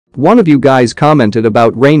One of you guys commented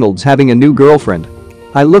about Reynolds having a new girlfriend.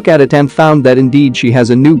 I look at it and found that indeed she has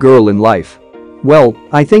a new girl in life. Well,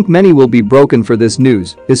 I think many will be broken for this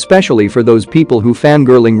news, especially for those people who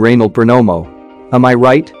fangirling Reynold Poernomo. Am I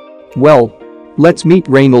right? Well, let's meet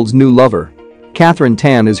Reynolds' new lover. Catherine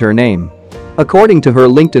Tan is her name. According to her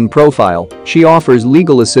LinkedIn profile, she offers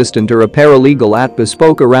legal assistant or a paralegal at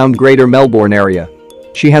Bespoke around Greater Melbourne area.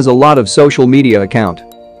 She has a lot of social media account.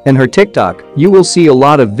 In her TikTok, you will see a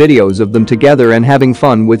lot of videos of them together and having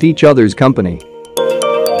fun with each other's company.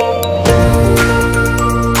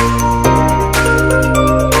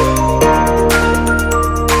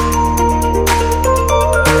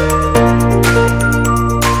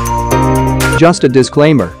 Just a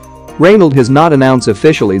disclaimer. Reynold has not announced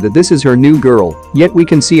officially that this is her new girl, yet we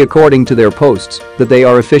can see according to their posts that they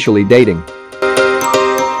are officially dating.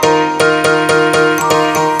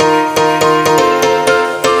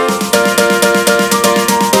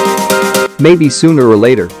 Maybe sooner or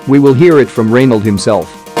later, we will hear it from Reynold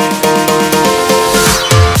himself.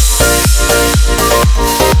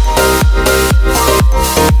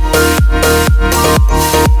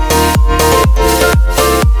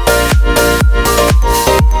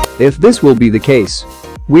 If this will be the case.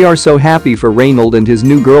 We are so happy for Reynold and his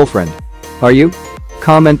new girlfriend. Are you?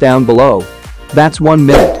 Comment down below. That's 1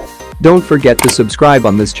 minute. Don't forget to subscribe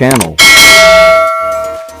on this channel.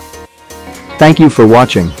 Thank you for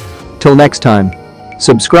watching. Till next time.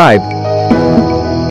 Subscribe.